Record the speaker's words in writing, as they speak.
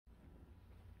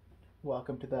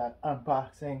Welcome to the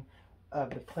unboxing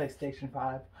of the PlayStation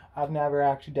 5. I've never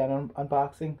actually done an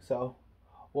unboxing, so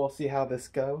we'll see how this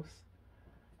goes.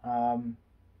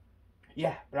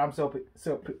 Yeah, but I'm so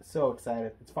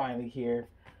excited. It's finally here.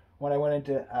 When I went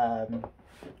into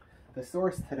the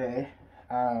source today,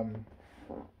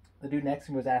 the dude next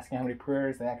to me was asking how many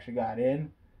pre-orders they actually got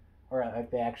in, or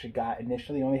like they actually got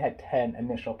initially. Only had 10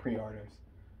 initial pre-orders,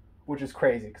 which is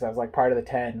crazy because I was like part of the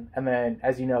 10. And then,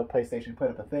 as you know, PlayStation put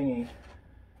up a thingy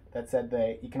that said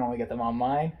that you can only get them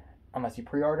online unless you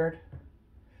pre-ordered.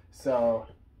 So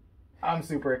I'm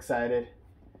super excited.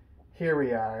 Here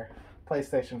we are,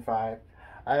 PlayStation 5.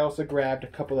 I also grabbed a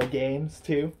couple of games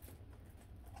too.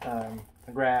 I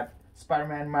grabbed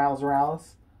Spider-Man Miles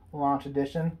Morales Launch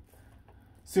Edition.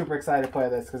 Super excited to play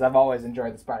this because I've always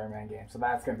enjoyed the Spider-Man game, so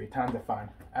that's going to be tons of fun.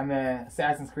 And then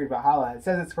Assassin's Creed Valhalla. It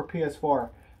says it's for PS4,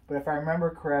 but if I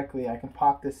remember correctly, I can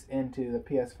pop this into the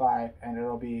PS5 and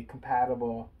it'll be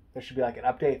compatible. There should be like an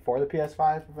update for the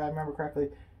PS5 if I remember correctly.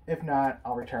 If not,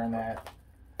 I'll return that.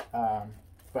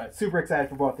 But super excited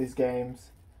for both these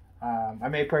games. I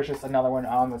may purchase another one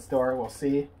on the store. We'll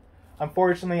see.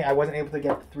 Unfortunately, I wasn't able to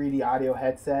get the 3D audio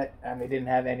headset, and they didn't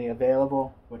have any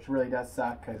available, which really does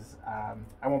suck because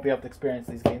I won't be able to experience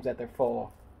these games at their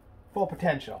full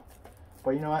potential.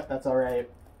 But you know what? That's all right.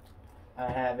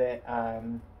 I have it.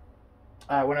 When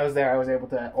I was there, I was able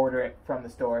to order it from the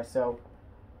store, so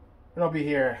it'll be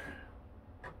here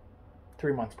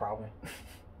 3 months probably.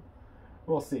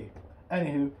 We'll see.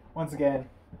 Anywho, once again,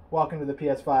 welcome to the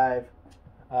PS5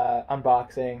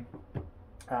 unboxing.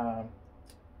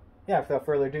 Yeah, without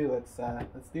further ado, let's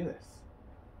do this.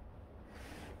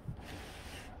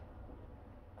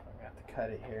 I'm gonna have to cut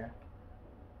it here.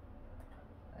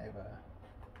 I have a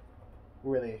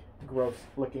really gross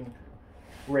looking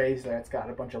razor. It's got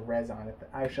a bunch of res on it that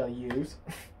I shall use.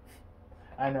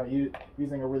 I know,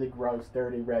 using a really gross,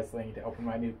 dirty res thing to open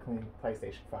my new clean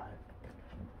PlayStation 5.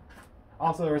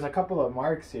 Also, there was a couple of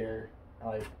marks here,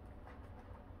 like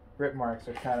rip marks,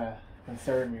 which kind of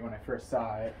concerned me when I first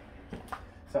saw it.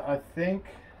 So I think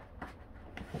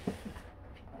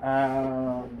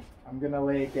I'm going to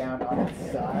lay it down on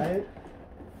its side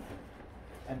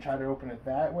and try to open it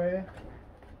that way.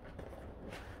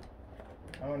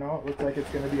 Oh no, it looks like it's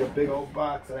going to be a big old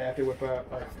box that I have to whip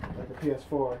out like a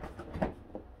PS4.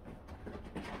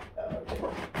 Okay.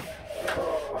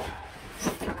 Oh.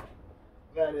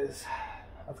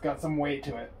 That's got some weight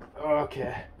to it.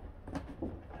 Okay.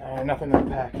 Nothing in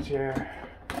the package here.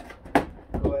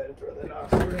 Go ahead and throw that off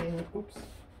screen. Oops.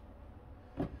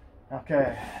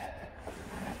 Okay.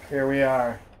 Here we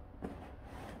are.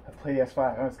 The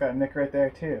PS5. Oh, it's got a nick right there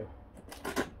too.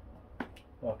 A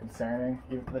little concerning.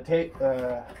 The tape,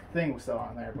 thing was still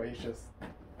on there, but it's just,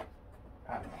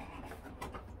 I don't know.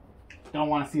 Don't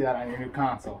want to see that on your new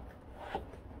console.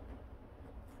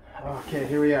 Okay,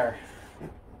 here we are.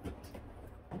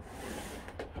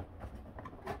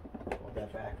 Pull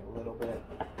that back a little bit.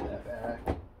 That back.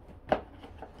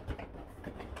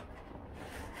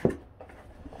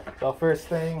 So first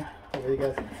thing, hopefully you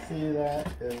guys can see that,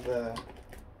 is I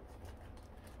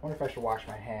wonder if I should wash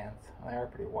my hands. They are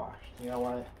pretty washed. You know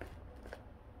what?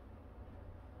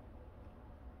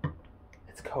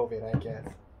 It's COVID, I guess.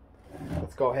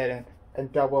 Let's go ahead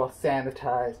and double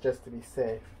sanitize just to be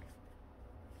safe.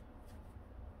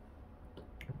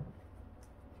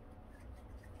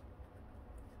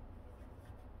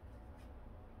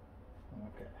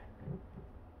 Okay.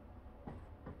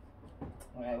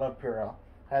 I love Purell.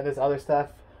 I had this other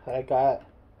stuff that I got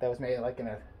that was made like in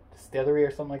a distillery or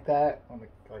something like that when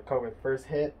like COVID first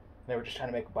hit. They were just trying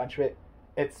to make a bunch of it.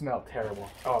 It smelled terrible.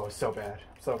 Oh, it was so bad.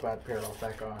 So glad Purell's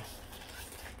back on.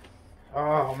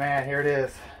 Oh man, here it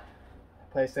is.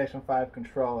 PlayStation 5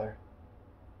 controller.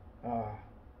 Oh.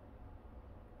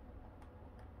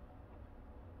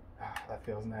 That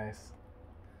feels nice.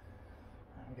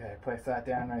 Okay, place that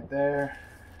down right there.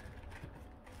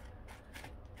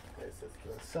 Place this to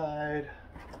the side.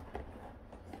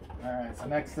 Alright, so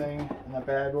next thing in the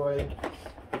bad boy,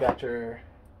 you got your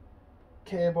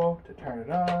cable to turn it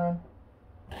on.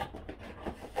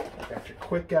 You got your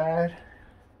quick guide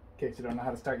in case you don't know how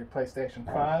to start your PlayStation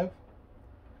 5.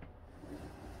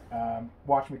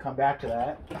 Watch me come back to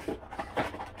that.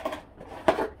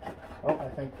 Oh, I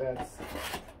think that's...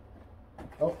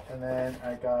 Oh, and then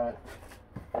I got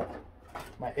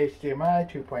my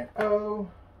HDMI 2.0.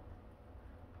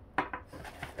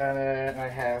 And then I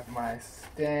have my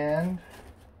stand.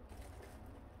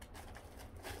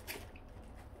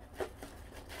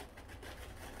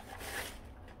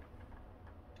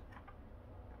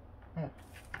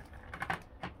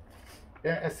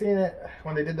 Yeah, I seen it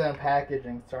when they did the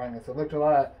unpackaging starting this. It looked a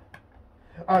lot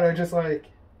I don't know, just like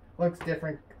looks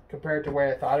different compared to the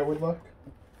way I thought it would look.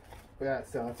 But yeah,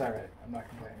 still, it's alright. I'm not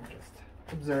complaining, just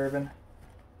observing.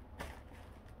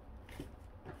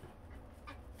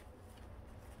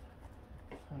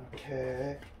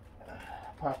 Okay.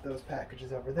 Pop those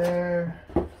packages over there.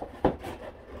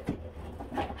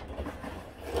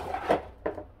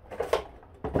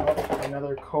 Oh,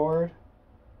 another cord.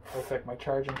 Looks like my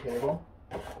charging cable.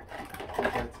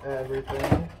 That's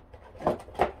everything. So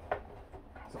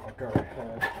I'll go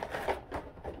ahead.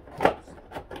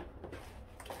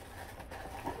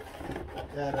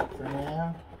 Put that up for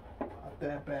now. Pop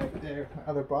that back there.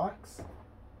 Other box.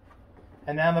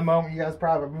 And now the moment you guys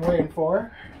probably been waiting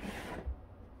for.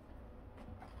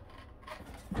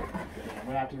 I'm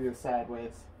gonna have to do this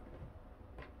sideways.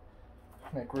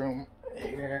 Make room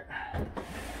here.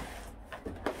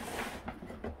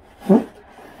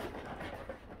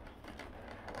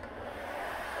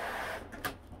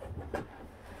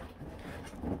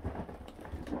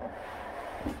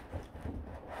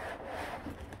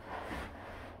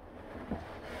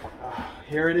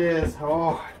 Here it is.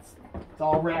 Oh, it's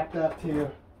all wrapped up too.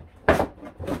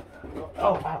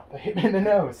 Oh, wow, that hit me in the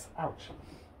nose. Ouch.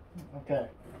 Okay.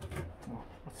 Oh,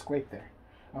 let's scrape there.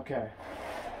 Okay.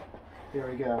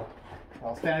 Here we go.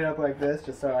 I'll stand it up like this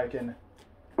just so I can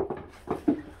at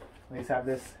least have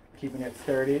this keeping it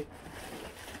sturdy.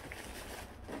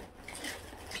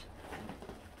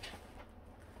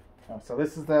 Oh, so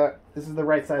this is the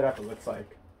right side up, it looks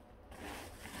like.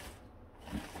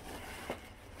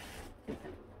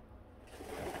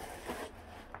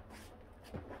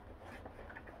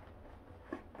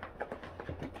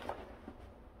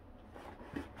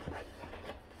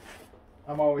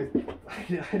 I'm always,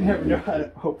 I never know how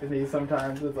to open these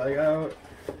sometimes. It's like, oh,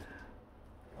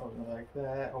 open it like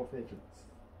that. Hopefully it just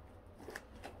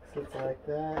sits like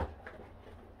that.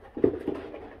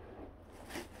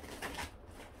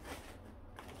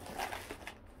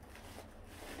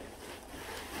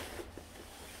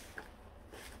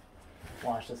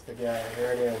 Wash this together.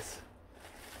 There it is.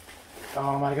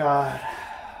 Oh my God.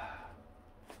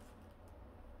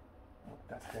 Oh,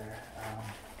 that's there.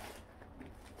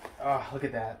 Oh, look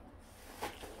at that.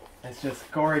 It's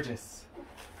just gorgeous.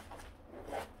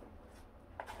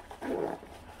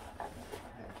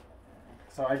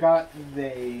 So I got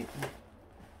the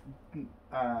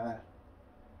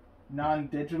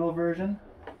non-digital version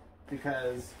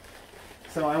because,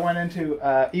 so I went into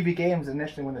EB Games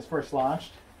initially when this first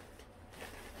launched.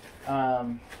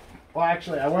 Well,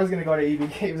 actually, I was going to go to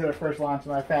EB Games when it first launched,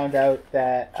 and I found out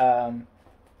that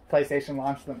PlayStation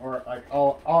launched them, or like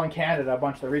all in Canada, a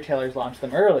bunch of the retailers launched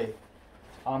them early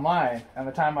online. And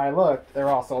the time I looked, they were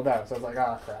all sold out. So I was like,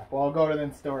 oh crap. Well, I'll go to the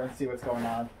store and see what's going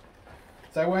on.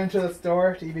 So I went into the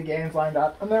store, EB Games lined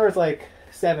up, and there was like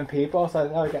 7 people. So I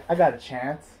thought, oh, I got a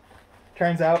chance.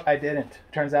 Turns out I didn't.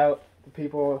 Turns out the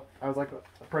people, I was like the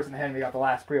person ahead of me got the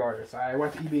last pre-order. So I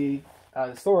went to EB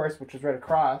the source, which was right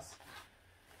across,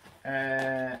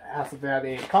 and asked if they had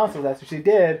a console. That's what she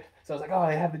did. So I was like, oh,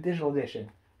 I have the digital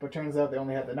edition. But turns out they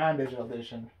only had the non-digital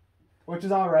edition, which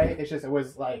is all right. It's just it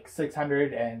was like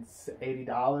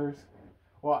 $680.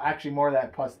 Well, actually more than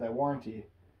that plus the warranty,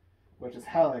 which is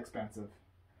hella expensive.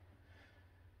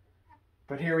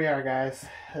 But here we are, guys.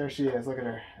 There she is. Look at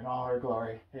her in all her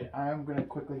glory. Hey, I'm gonna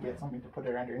quickly get something to put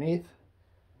her underneath,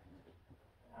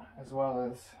 as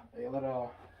well as a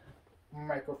little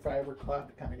microfiber cloth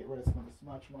to kind of get rid of some of the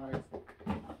smudge marks.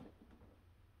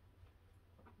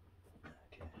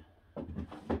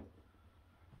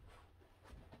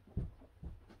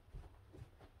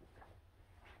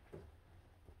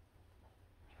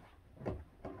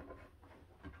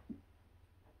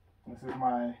 This is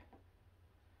my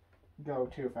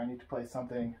go-to if I need to place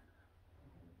something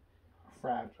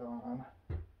fragile on.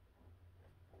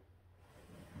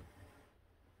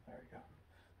 There we go.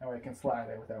 That way I can slide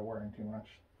it without worrying too much.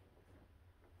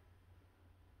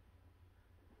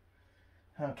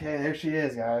 Okay, there she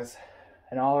is, guys,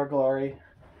 in all her glory.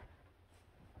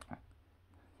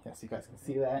 Yes, you guys can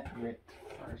see that. Great.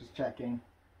 I was just checking.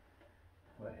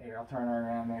 But here, I'll turn her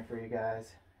around there for you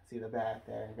guys. See the back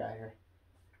there. I got here.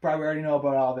 Probably already know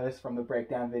about all this from the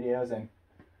breakdown videos and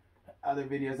other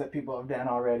videos that people have done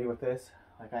already with this,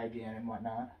 like IGN and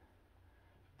whatnot.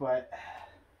 But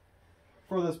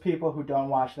for those people who don't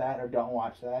watch that or don't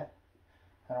watch that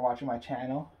and are watching my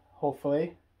channel,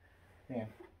 hopefully, man,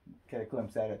 get a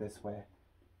glimpse at it this way.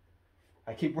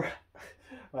 I keep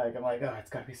like, I'm like, oh,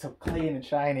 it's gotta be so clean and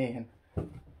shiny,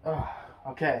 and oh,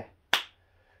 okay.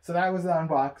 So that was the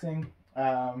unboxing.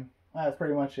 That's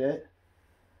pretty much it.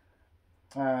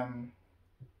 I'm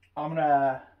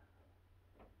gonna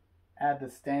add the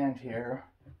stand here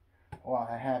Well,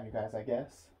 I have, you guys, I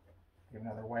guess. Give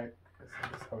another wipe.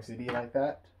 This OCD like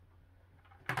that.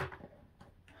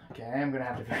 Okay, I'm gonna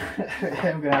have to.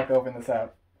 I'm gonna have to open this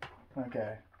up.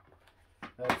 Okay.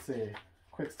 Let's see.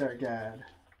 Quick start guide.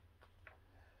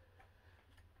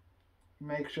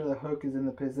 Make sure the hook is in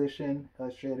the position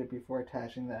illustrated before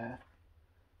attaching the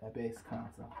base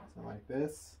console. So like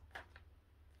this.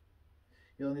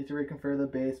 You'll need to reconfirm the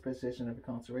base position of the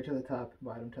console right to the top and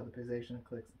bottom until the position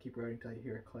clicks, and keep rolling until you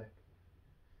hear a click.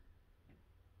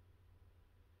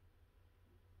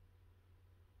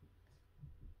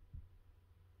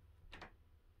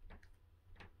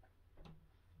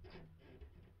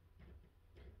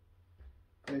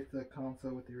 Place the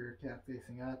console with the rear cap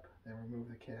facing up, then remove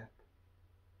the cap.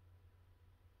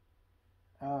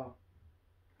 Oh.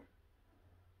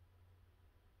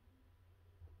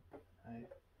 I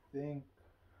think...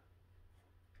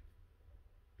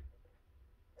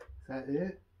 Is that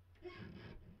it?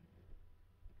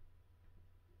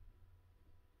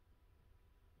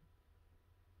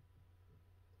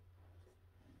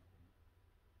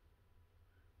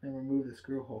 Then remove the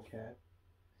screw hole cap.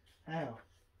 Ow.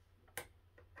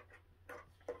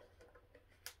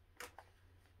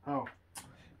 Oh.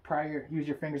 Use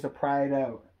your fingers to pry it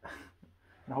out.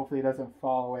 And hopefully it doesn't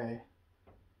fall away.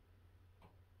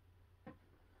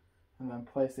 And then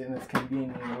place it in this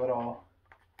convenient little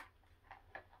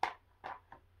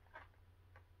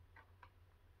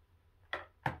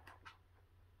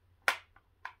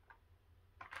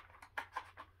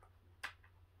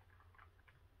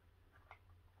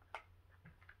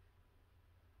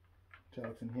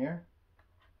in here.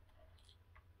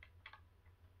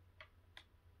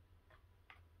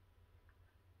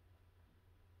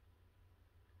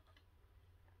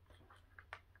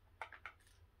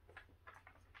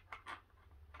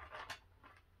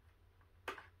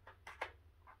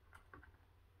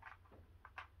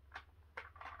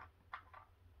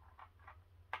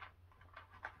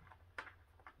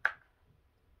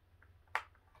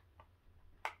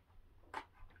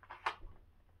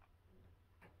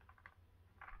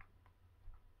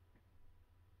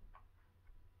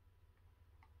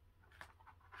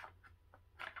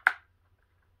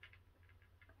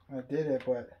 I did it,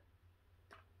 but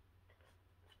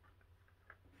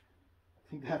I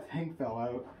think that thing fell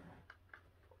out.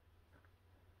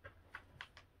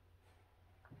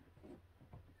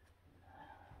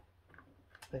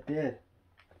 It did.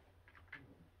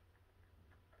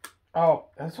 Oh,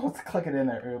 I was supposed to click it in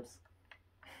there. Oops.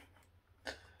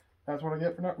 That's what I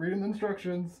get for not reading the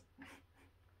instructions.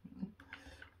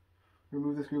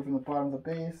 Remove the screw from the bottom of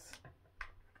the base.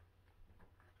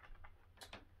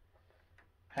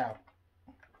 How?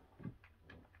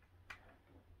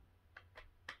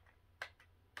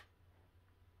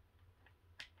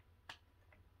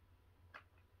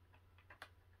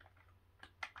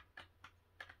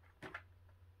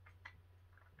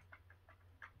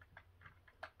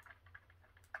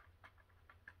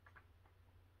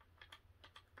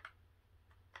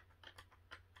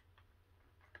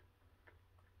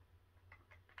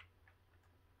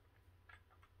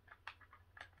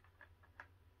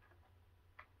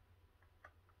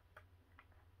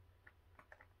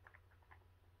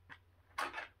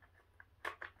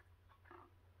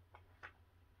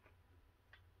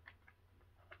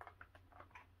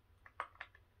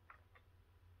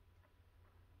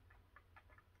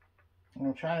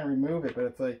 I'm trying to remove it, but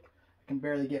it's like I can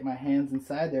barely get my hands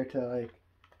inside there to like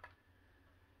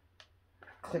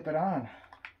clip it on.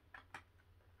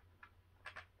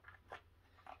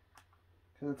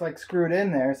 Because it's like screwed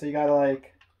in there, so you gotta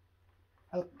like...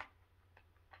 Oh.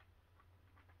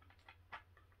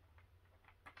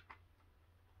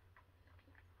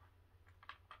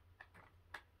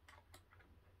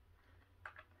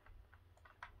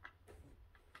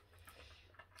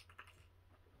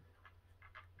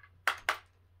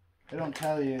 They don't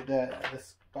tell you that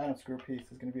this bottom screw piece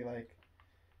is going to be like...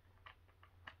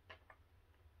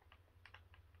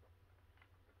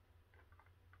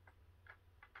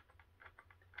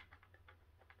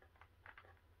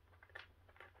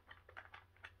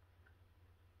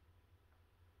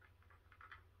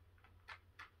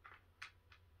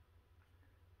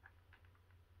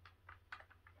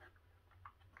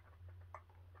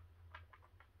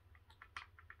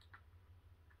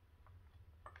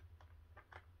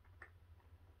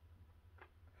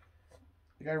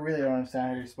 Like, I really don't understand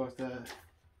how you're supposed to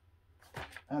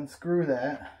unscrew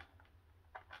that.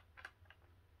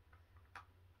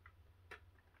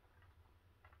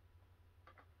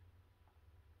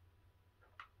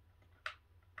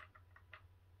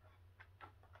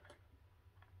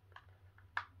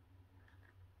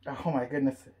 Oh my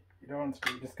goodness, you don't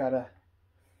unscrew, you just gotta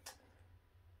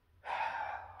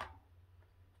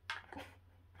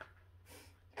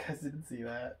guys didn't see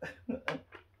that.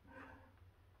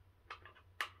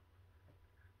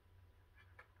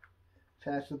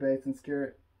 Attach the base and secure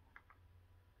it.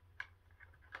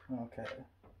 Okay.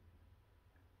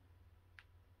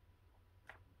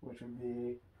 Which would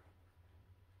be...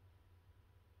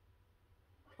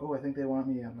 Oh, I think they want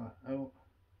me on the... Oh.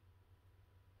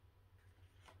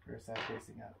 Or is that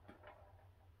facing up?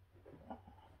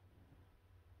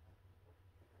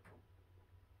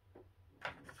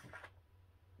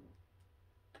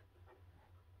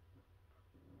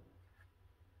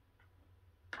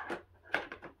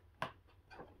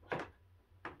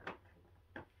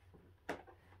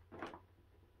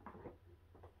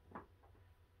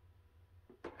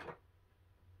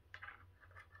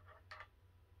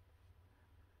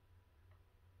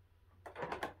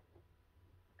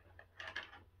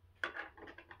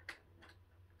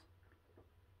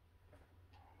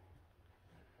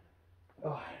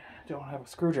 Oh, I don't have a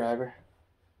screwdriver.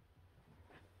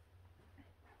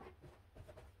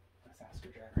 That's not a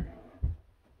screwdriver.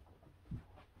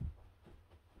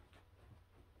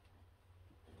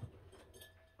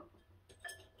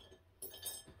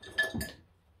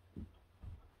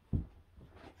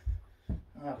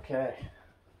 Okay.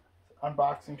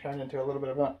 Unboxing turned into a little bit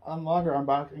of a longer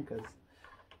unboxing because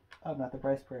I'm not the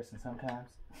price person sometimes.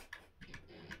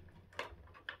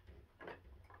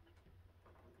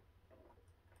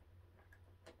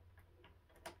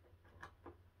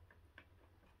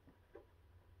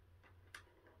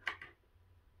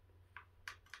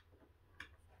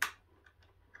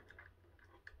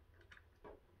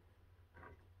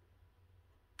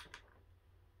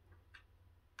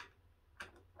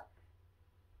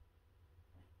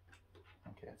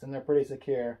 Okay, it's in there pretty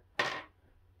secure.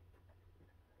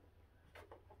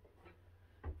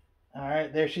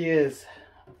 Alright, there she is.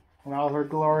 In all her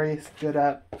glory, stood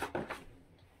up,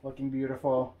 looking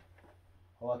beautiful,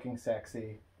 looking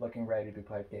sexy, looking ready to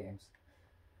play games.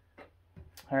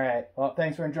 Alright, well,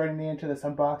 thanks for joining me into this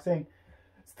unboxing.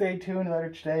 Stay tuned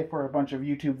later today for a bunch of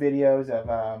YouTube videos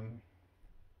of,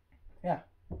 yeah,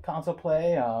 console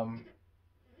play. Oh,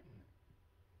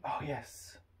 yes.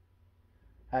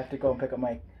 I have to go and pick up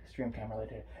my stream camera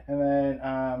later. And then,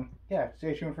 yeah,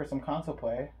 stay tuned for some console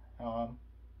play. Yeah,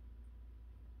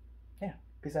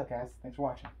 peace out, guys. Thanks for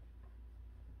watching.